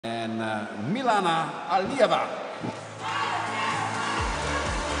And Milana Alieva.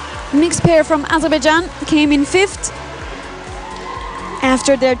 Mixed pair from Azerbaijan came in 5th.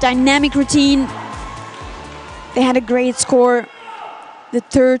 After their dynamic routine, they had a great score, the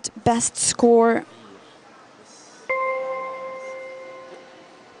 3rd best score.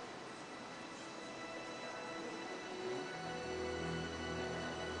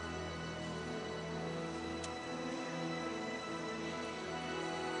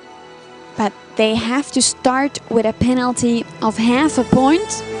 But they have to start with a penalty of half a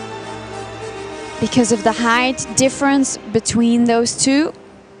point because of the height difference between those two,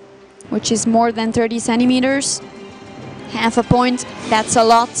 which is more than 30 centimeters. Half a point, that's a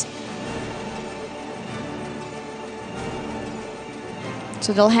lot.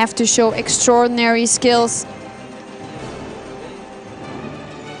 So they'll have to show extraordinary skills.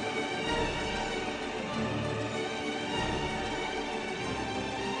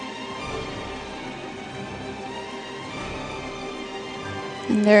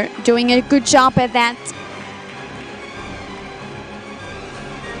 And they're doing a good job at that.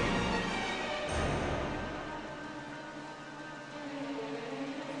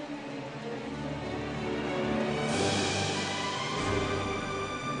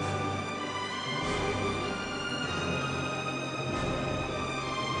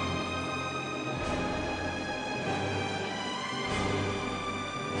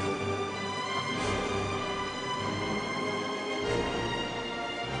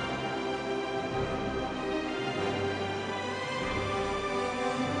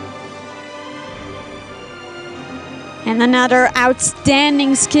 And another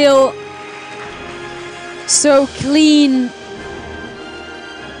outstanding skill. So clean.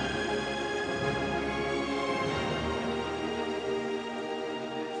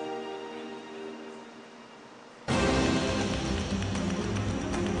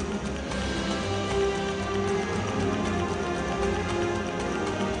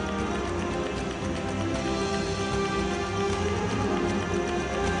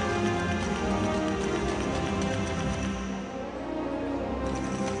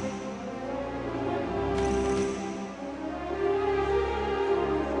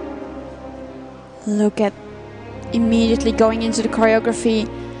 Look at immediately going into the choreography.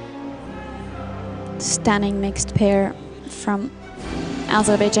 Stunning mixed pair from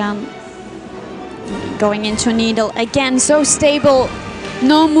Azerbaijan. Going into needle again, so stable,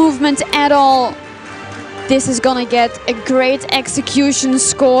 no movement at all. This is gonna get a great execution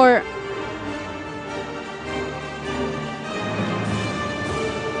score.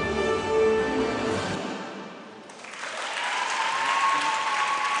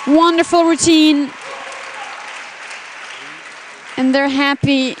 Wonderful routine. And they're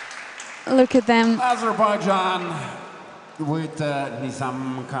happy. Look at them. Azerbaijan with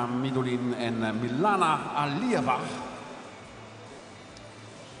Nizam&Milana and Milana Alieva.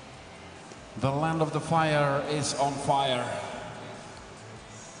 The land of the fire is on fire.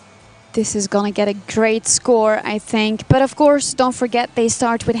 This is gonna get a great score, I think. But of course, don't forget they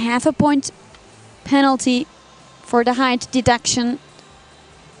start with half a point penalty for the height deduction.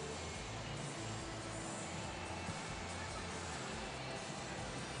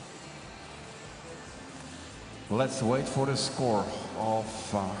 Let's wait for the score of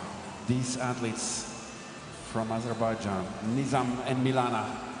these athletes from Azerbaijan, Nizam and Milana.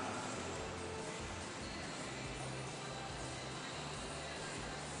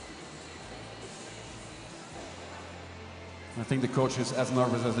 I think the coach is as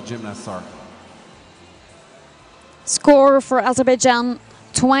nervous as the gymnasts are. Score for Azerbaijan,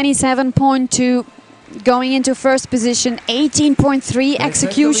 27.2. Going into 1st position, 18.3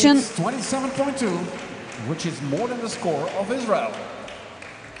 execution. 27.2. Which is more than the score of Israel.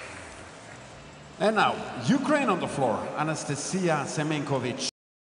 And now, Ukraine on the floor, Anastasia Semenkovic.